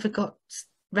just never got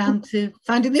round to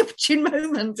finding the opportune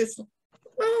moment.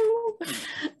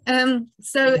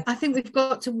 So I think we've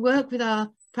got to work with our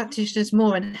practitioners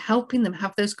more and helping them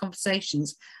have those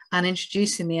conversations and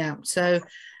introducing the app. So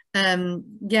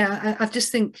I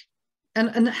just think,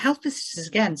 and health visitors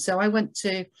again. So I went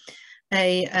to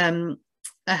a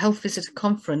health visitor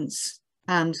conference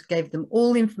and gave them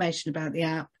all the information about the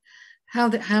app, how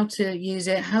to use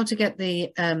it, how to get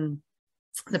the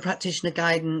practitioner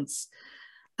guidance,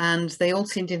 and they all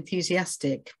seemed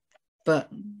enthusiastic, but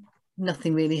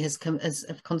nothing really has come as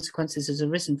of consequences has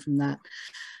arisen from that.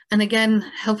 And again,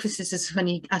 health visitors, when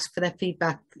you ask for their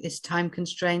feedback, it's time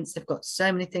constraints. They've got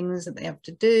so many things that they have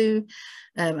to do,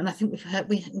 and I think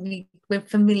we're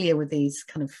familiar with these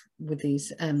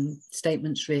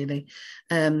statements really.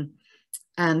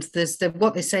 And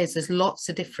what they say is there's lots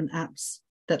of different apps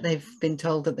that they've been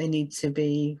told that they need to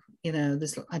be, I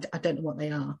don't know what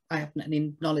they are. I haven't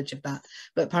any knowledge of that,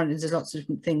 but apparently there's lots of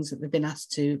different things that they've been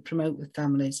asked to promote with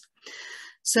families.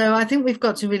 So I think we've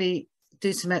got to really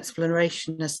do some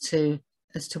exploration as to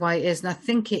why it is. And I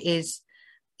think it is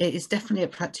definitely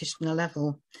at practitioner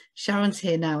level. Sharon's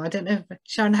here now. I don't know,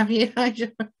 Sharon, have you?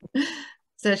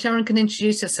 So Sharon can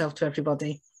introduce herself to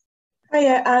everybody.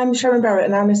 Hiya, I'm Sharon Barrett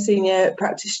and I'm a senior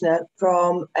practitioner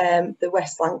from the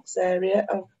West Lancs area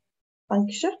of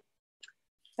Lancashire.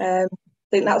 I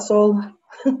think that's all.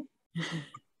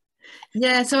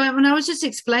 Yeah, so I was just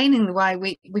explaining why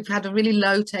we've had a really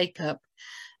low take-up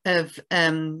of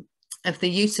the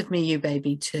use of Me You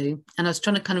Baby too, and I was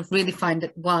trying to kind of really find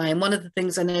out why. And one of the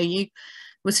things I know you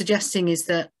were suggesting is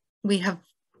that we have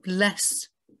less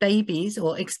babies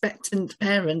or expectant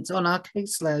parents on our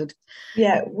caseload.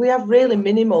 Yeah, we have really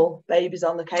minimal babies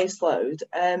on the caseload,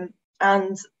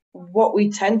 and what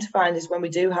we tend to find is when we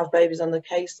do have babies on the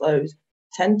caseload,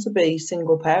 tend to be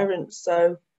single parents.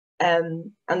 So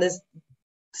and there's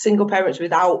single parents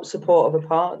without support of a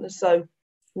partner, so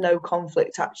no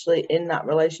conflict actually in that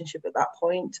relationship at that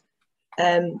point.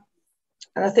 And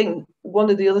I think one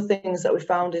of the other things that we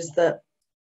found is that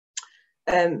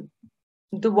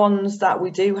the ones that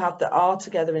we do have that are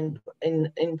together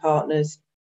in partners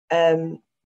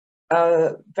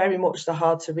are very much the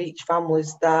hard to reach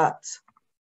families that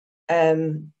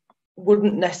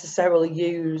wouldn't necessarily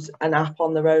use an app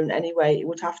on their own anyway. It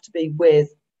would have to be with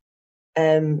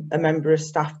a member of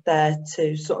staff there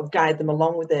to sort of guide them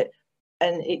along with it.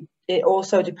 And it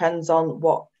also depends on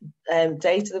what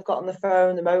data they've got on the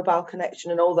phone, the mobile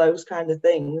connection, and all those kind of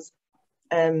things.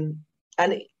 And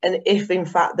if in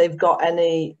fact they've got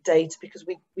any data, because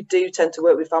we do tend to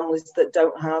work with families that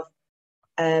don't have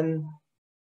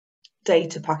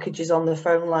data packages on the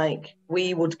phone like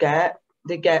we would get.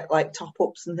 They get like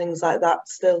top-ups and things like that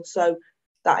still. So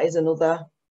that is another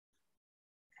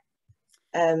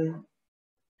sort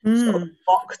of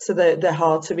block to the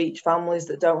hard to reach families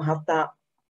that don't have that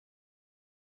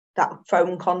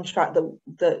phone contract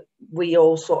that we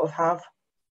all sort of have.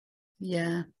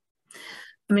 Yeah.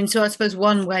 I mean, so I suppose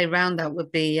one way around that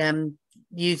would be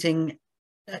using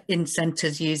in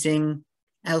centres using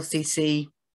LCC,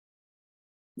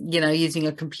 using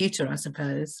a computer, I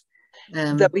suppose.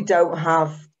 That we don't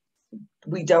have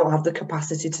the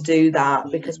capacity to do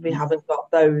that because we haven't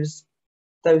got those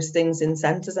things in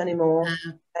centres anymore.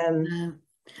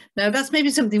 No, that's maybe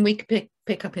something we could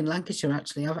pick up in Lancashire.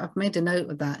 Actually, I've made a note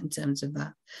of that in terms of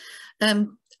that.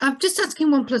 I'm just asking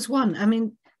OnePlusOne. I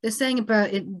mean, they're saying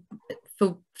about it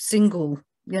for single,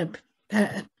 like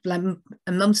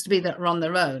mums to be that are on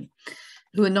their own,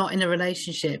 who are not in a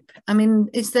relationship. I mean,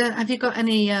 have you got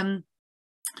any?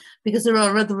 Because there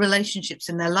are other relationships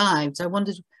in their lives. I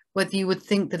wondered whether you would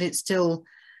think that it's still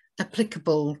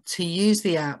applicable to use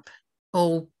the app,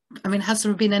 or I mean, has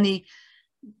there been any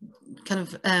kind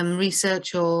of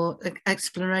research or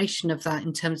exploration of that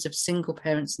in terms of single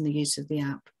parents and the use of the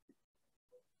app?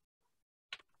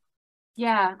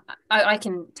 Yeah, I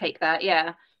can take that.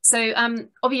 Yeah. So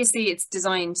obviously it's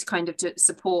designed kind of to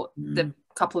support the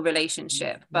couple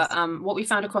relationship, but what we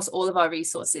found across all of our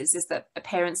resources is that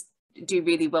parents do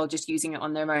really well just using it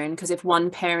on their own, because if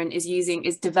one parent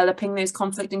is developing those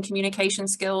conflict and communication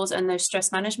skills and those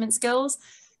stress management skills,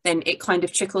 then it kind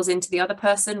of trickles into the other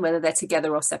person, whether they're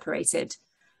together or separated.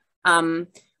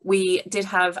 We did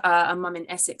have a mum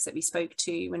in Essex that we spoke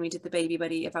to when we did the baby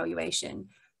buddy evaluation,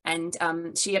 and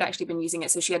she had actually been using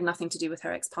it, so she had nothing to do with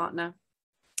her ex-partner,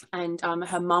 and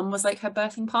her mum was like her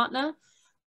birthing partner,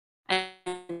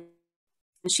 and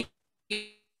she'd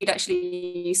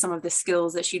actually use some of the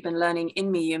skills that she'd been learning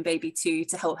in Me and Baby 2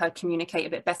 to help her communicate a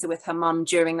bit better with her mum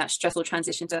during that stressful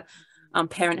transition to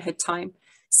parenthood time.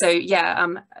 So yeah,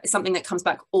 something that comes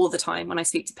back all the time when I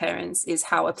speak to parents is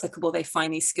how applicable they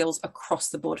find these skills across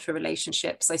the board for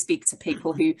relationships. I speak to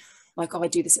people who like, oh, I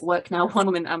do this at work now. One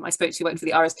woman I spoke to worked for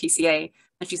the RSPCA,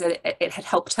 and she said it had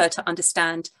helped her to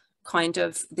understand kind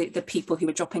of the people who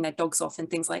were dropping their dogs off and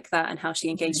things like that, and how she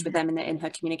engaged with them in her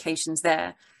communications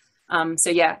there. So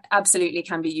yeah, absolutely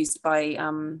can be used by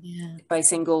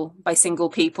single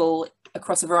people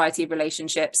across a variety of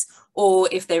relationships, or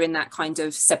if they're in that kind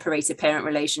of separated parent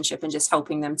relationship, and just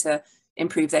helping them to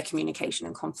improve their communication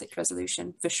and conflict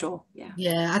resolution, for sure.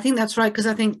 Yeah, I think that's right, because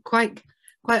I think quite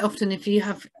often if you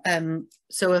have a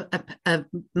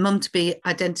mum to be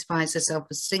identifies herself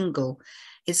as single,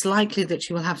 it's likely that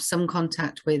she will have some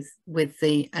contact with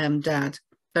the dad.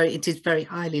 It is very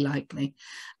highly likely,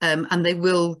 and they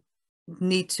will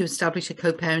need to establish a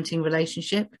co-parenting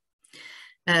relationship.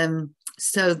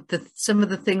 So some of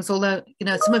the things, although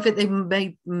some of it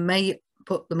they may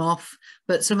put them off,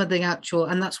 but some of the actual,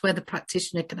 and that's where the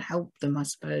practitioner can help them, I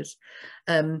suppose,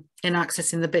 in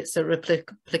accessing the bits that are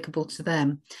applicable to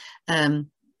them,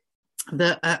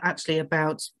 that are actually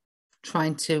about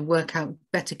trying to work out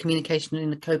better communication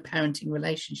in a co-parenting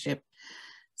relationship.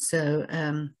 So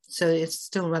it's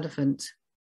still relevant.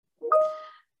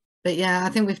 But yeah, I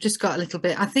think we've just got a little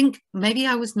bit. I think maybe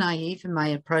I was naive in my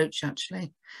approach,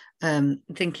 actually,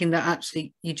 thinking that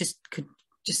actually you could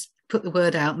just put the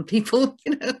word out and people,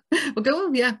 will go,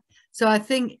 oh yeah. So I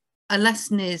think a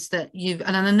lesson is that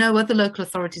and I know other local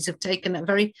authorities have taken a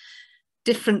very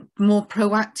different, more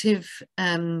proactive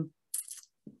kind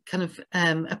of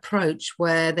approach,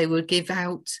 where they would give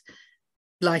out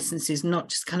licenses, not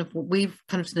just kind of what we've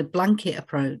kind of done a blanket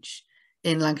approach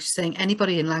in Lancashire, saying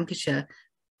anybody in Lancashire,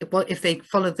 if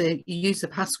they use the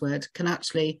password, can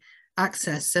actually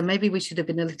access. So maybe we should have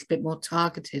been a little bit more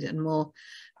targeted and more,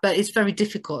 but it's very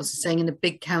difficult, as I'm saying, in a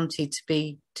big county to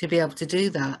be able to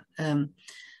do that. And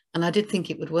I did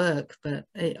think it would work, but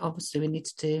obviously we need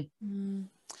to do.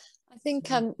 I think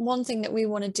one thing that we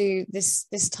want to do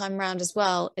this time round as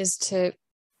well is to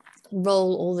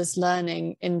roll all this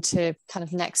learning into kind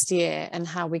of next year, and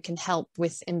how we can help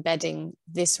with embedding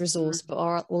this resource, but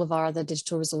all of our other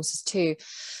digital resources too.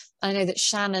 I know that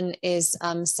Shannon is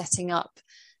setting up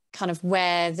kind of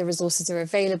where the resources are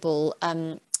available,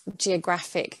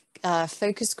 geographic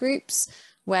focus groups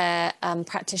where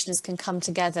practitioners can come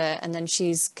together, and then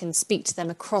can speak to them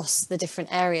across the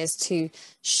different areas to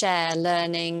share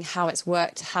learning, how it's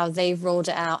worked, how they've rolled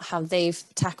it out, how they've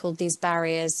tackled these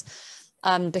barriers.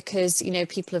 Because, you know,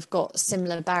 people have got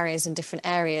similar barriers in different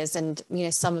areas, and, you know,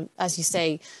 some, as you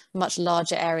say, much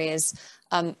larger areas.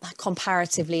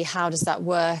 Comparatively, how does that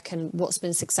work and what's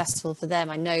been successful for them?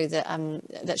 I know that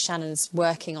that Shannon's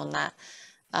working on that,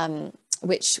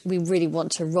 which we really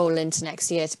want to roll into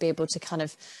next year, to be able to kind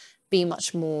of be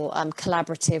much more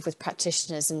collaborative with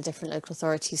practitioners and different local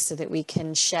authorities, so that we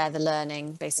can share the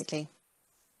learning, basically.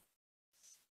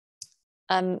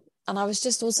 And I was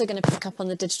just also going to pick up on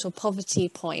the digital poverty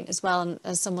point as well, and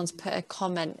as someone's put a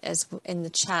comment as in the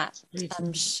chat,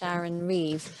 Sharon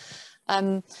Reeve.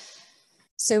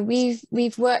 So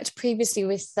we've worked previously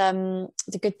with the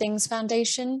Good Things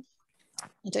Foundation.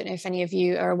 I don't know if any of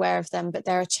you are aware of them, but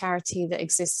they're a charity that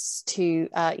exists to,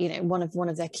 you know, one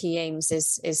of their key aims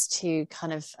is to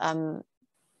kind of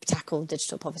tackle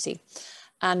digital poverty.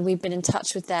 And we've been in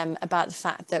touch with them about the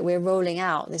fact that we're rolling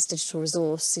out this digital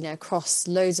resource, you know, across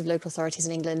loads of local authorities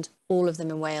in England, all of them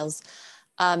in Wales.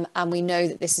 And we know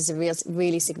that this is a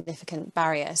really significant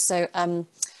barrier. So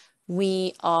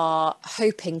we are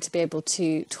hoping to be able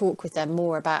to talk with them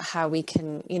more about how we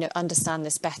can, you know, understand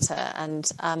this better. And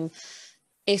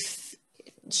if,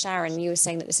 Sharon, you were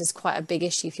saying that this is quite a big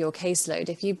issue for your caseload,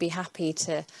 if you'd be happy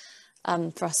to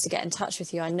for us to get in touch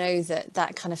with you, I know that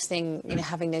that kind of thing, you know,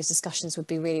 having those discussions would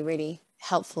be really, really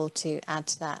helpful to add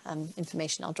to that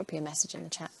information. I'll drop you a message in the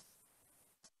chat.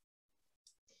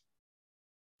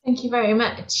 Thank you very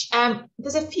much.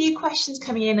 There's a few questions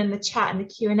coming in the chat and the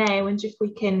Q&A. I wonder if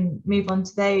we can move on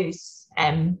to those.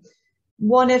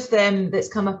 One of them that's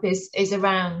come up is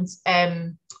around,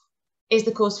 is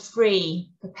the course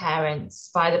free for parents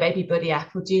via the Baby Buddy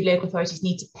app, or do local authorities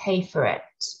need to pay for it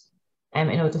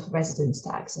in order for residents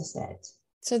to access it?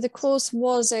 So the course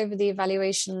was, over the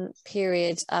evaluation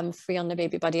period, free on the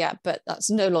Baby Buddy app, but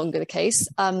that's no longer the case.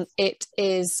 It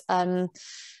is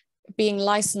being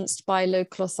licensed by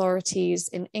local authorities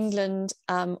in England,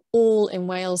 all in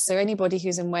Wales. So anybody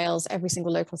who's in Wales, every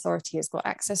single local authority has got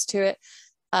access to it.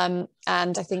 And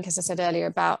I think, as I said earlier,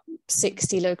 about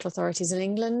 60 local authorities in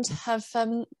England have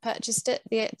purchased it,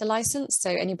 the license.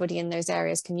 So anybody in those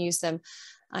areas can use them.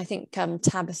 I think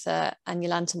Tabitha and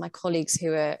Yolanta, my colleagues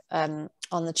who are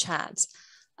on the chat,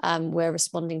 we're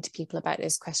responding to people about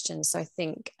those questions. So I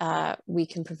think we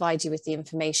can provide you with the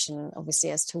information,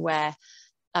 obviously, as to where,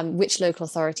 which local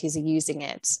authorities are using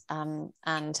it,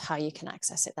 and how you can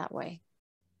access it that way.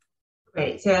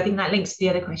 Great. So I think that links to the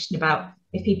other question about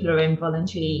if people are in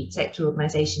voluntary sector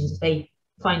organisations, if they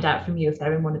find out from you if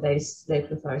they're in one of those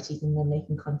local authorities, and then they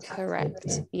can contact. Correct.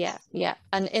 Yeah.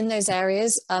 And in those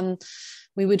areas,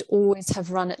 we would always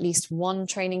have run at least one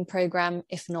training programme,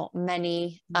 if not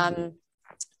many.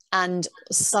 And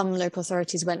some local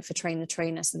authorities went for Train the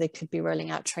Trainer, so they could be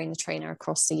rolling out Train the Trainer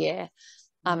across the year.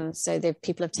 So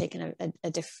people have taken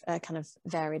a kind of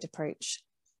varied approach.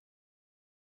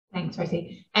 Thanks,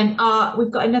 Rosie. And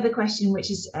we've got another question, which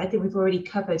is, I think we've already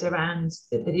covered, around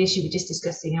the issue we're just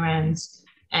discussing around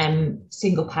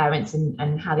single parents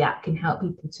and how the app can help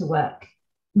people to work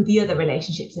with the other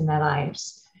relationships in their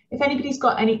lives. If anybody's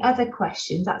got any other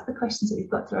questions, that's the questions that we've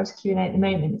got through our Q&A at the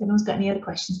moment. If anyone's got any other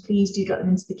questions, please do drop them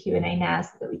into the Q&A now so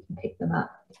that we can pick them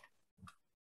up.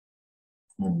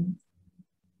 I don't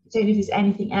know if there's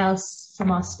anything else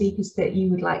from our speakers that you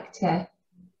would like to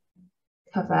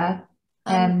cover.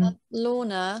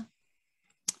 Lorna,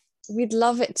 we'd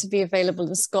love it to be available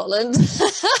in Scotland.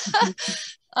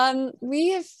 We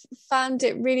have found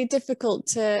it really difficult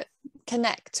to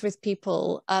connect with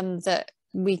people that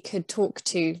we could talk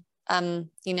to, you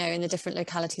know, in the different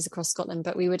localities across Scotland,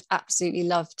 but we would absolutely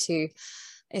love to.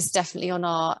 It's definitely on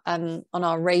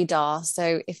our radar.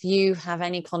 So if you have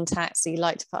any contacts that you'd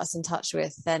like to put us in touch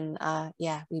with, then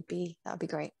yeah, that'd be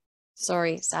great.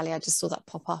 Sorry, Sally, I just saw that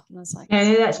pop up and I was like,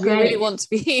 no, that's great. I really want to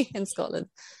be in Scotland.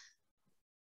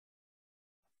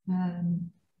 Can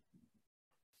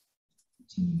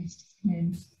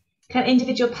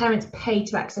individual parents pay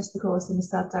to access the course in a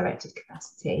self-directed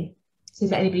capacity? So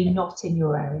is there anybody not in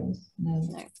your area? No.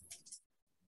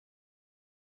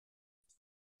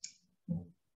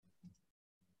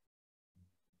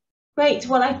 Great.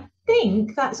 Well, I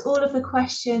think that's all of the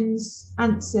questions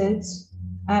answered.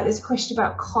 There's a question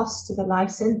about cost of a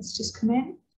license just come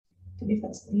in. I don't know if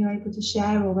that's something you're able to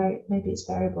share, or maybe it's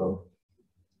variable.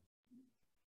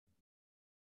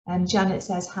 And Janet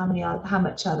says, how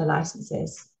much are the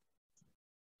licenses?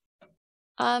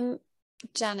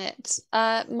 Janet,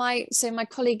 my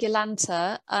colleague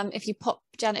Yolanta, if you pop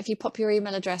Janet, if you pop your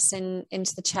email address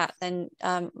into the chat, then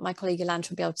my colleague Yolanda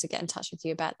will be able to get in touch with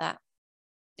you about that.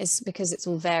 It's because it's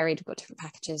all varied. We've got different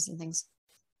packages and things.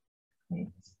 Great.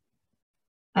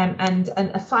 And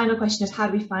a final question is, how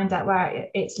do we find out where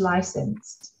it's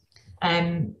licensed?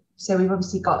 So we've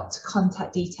obviously got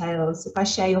contact details. If I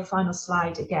share your final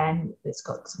slide again, it's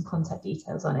got some contact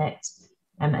details on it,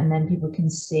 and then people can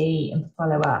see and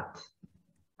follow up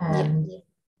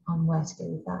on where to go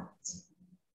with that.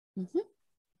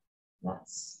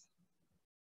 That's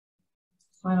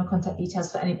final contact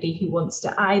details for anybody who wants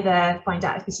to either find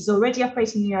out if this is already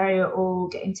operating in your area or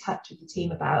get in touch with the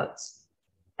team about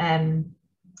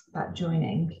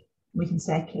joining. We can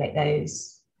circulate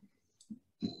those.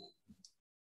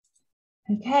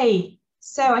 Okay,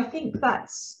 so I think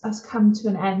that's us come to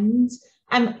an end.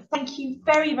 Thank you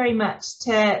very, very much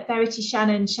to Verity,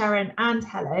 Shannon, Sharon and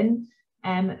Helen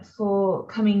for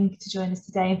coming to join us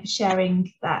today and for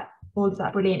sharing all of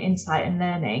that brilliant insight and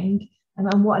learning.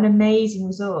 And what an amazing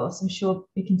resource. I'm sure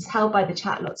we can tell by the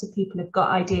chat lots of people have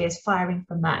got ideas firing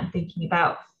from that and thinking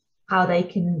about how they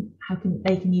can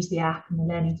use the app and the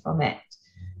learning from it.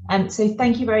 So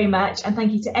thank you very much, and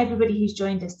thank you to everybody who's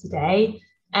joined us today.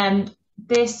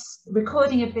 This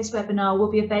recording of this webinar will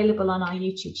be available on our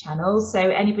YouTube channel, so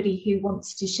anybody who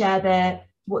wants to share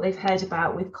what they've heard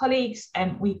about with colleagues,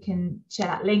 we can share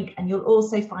that link, and you'll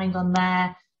also find on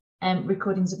there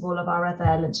recordings of all of our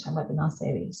other lunchtime webinar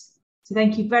series. So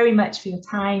thank you very much for your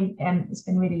time. It's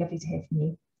been really lovely to hear from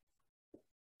you.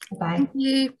 Bye-bye. Thank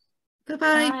you.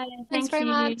 Bye-bye. Thanks very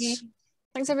much.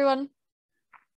 Thanks, everyone.